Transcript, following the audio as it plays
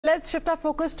Let's shift our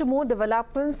focus to more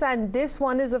developments, and this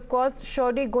one is of course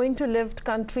surely going to lift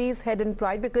country's head in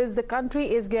pride because the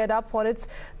country is geared up for its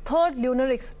third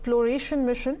lunar exploration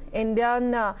mission.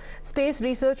 Indian Space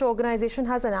Research Organization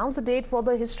has announced the date for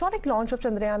the historic launch of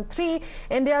Chandrayaan 3.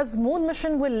 India's moon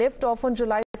mission will lift off on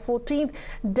July 14th,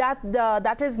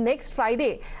 that is next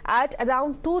Friday at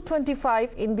around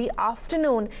 2:25 in the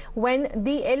afternoon, when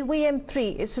the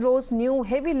LVM-3, ISRO's new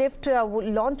heavy lift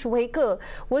launch vehicle,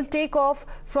 will take off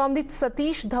from the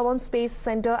Satish Dhawan Space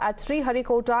Center at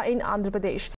Sriharikota in Andhra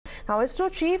Pradesh. Now,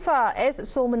 ISRO Chief S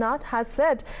Somanath has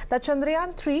said that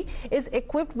Chandrayaan 3 is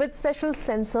equipped with special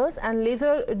sensors and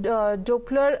laser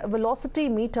Doppler velocity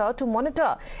meter to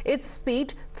monitor its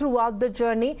speed throughout the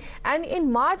journey. And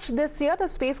in March this year, the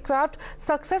spacecraft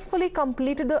successfully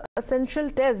completed the essential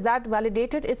test that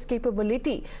validated its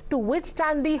capability to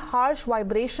withstand the harsh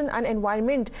vibration and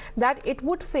environment that it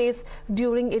would face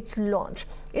during its launch.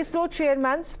 ISRO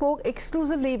chairman spoke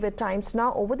exclusively with Times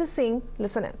Now over the same.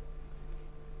 Listen in.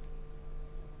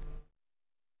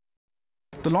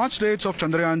 The launch dates of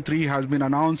Chandrayaan 3 has been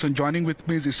announced, and joining with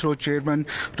me is ISRO chairman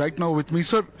right now with me.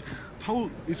 Sir,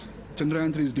 how is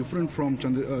Chandrayaan 3 is different from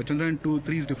Chandrayaan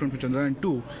 3 is different from Chandrayaan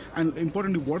 2, and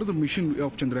importantly, what is the mission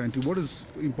of Chandrayaan 2? What is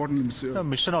important? The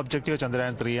mission objective of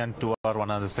Chandrayaan 3 and 2 are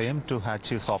one and the same: to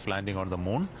achieve soft landing on the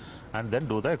moon and then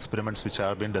do the experiments which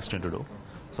are been destined to do.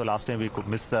 So last time we could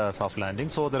miss the soft landing,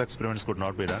 so the experiments could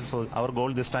not be done. So our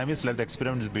goal this time is let the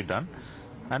experiments be done,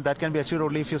 and that can be achieved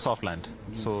only if you soft land.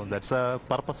 So that's the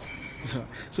purpose. Yeah.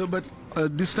 So, but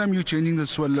this time you're changing the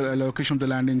location of the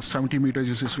landing 70 meters.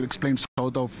 You just explained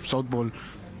south of South Pole.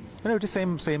 No, it is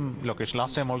same location.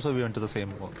 Last time also we went to the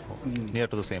same near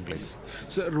to the same place.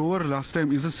 So rover last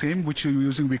time is the same which you're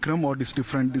using Vikram, or is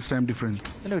different this time different?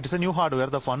 No, it is a new hardware.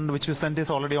 The one which you sent is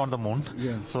already on the moon.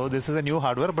 Yeah. So this is a new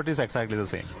hardware, but it's exactly the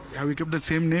same. Have you kept the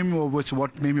same name, or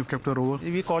what name you've kept the rover?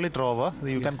 We call it rover.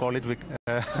 You can call it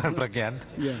Pragyan.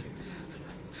 Yeah.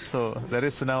 So there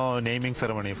is now naming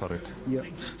ceremony for it. Yeah.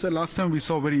 So last time we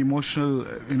saw very emotional,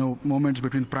 moments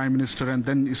between Prime Minister and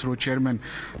then ISRO chairman.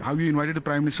 Have you invited the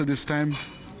Prime Minister this time?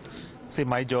 See,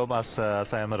 my job as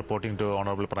I am reporting to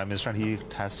Honorable Prime Minister, and he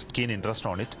has keen interest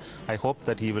on it. I hope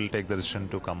that he will take the decision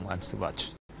to come and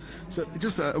watch. So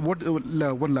just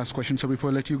one last question, sir,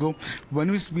 before I let you go.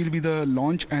 When will be the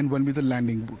launch and when will be the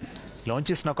landing?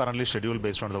 Launch is now currently scheduled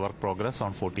based on the work progress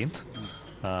on 14th.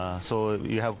 So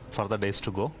you have further days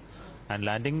to go, and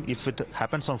landing, if it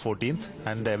happens on 14th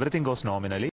and everything goes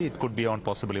nominally, it could be on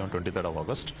possibly on 23rd of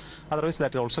August. Otherwise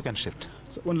that also can shift.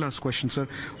 So one last question, sir.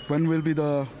 When will be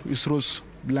the ISRO's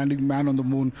landing man on the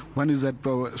moon? When is that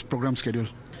program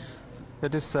scheduled?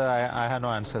 That is, I have no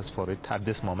answers for it at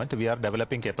this moment. We are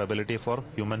developing capability for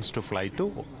humans to fly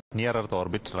to near Earth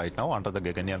orbit right now under the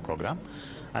Gaganyaan program.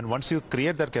 And once you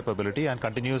create that capability and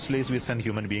continuously we send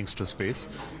human beings to space,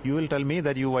 you will tell me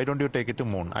that why don't you take it to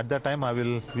moon? At that time,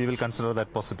 we will consider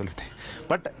that possibility.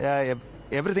 But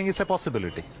everything is a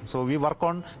possibility. So we work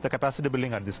on the capacity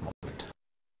building at this moment.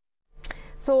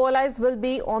 So all eyes will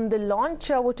be on the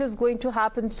launch, which is going to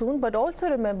happen soon. But also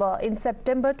remember, in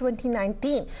September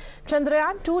 2019,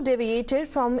 Chandrayaan 2 deviated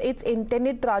from its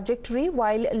intended trajectory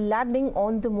while landing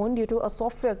on the moon due to a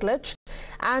software glitch.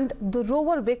 And the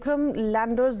rover Vikram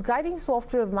lander's guiding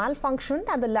software malfunctioned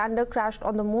and the lander crashed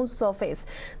on the moon's surface.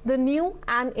 The new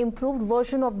and improved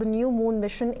version of the new moon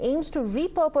mission aims to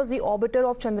repurpose the orbiter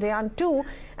of Chandrayaan 2,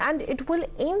 and it will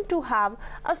aim to have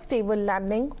a stable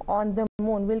landing on the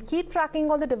moon. We'll keep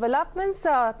tracking all the developments.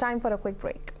 Time for a quick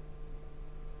break.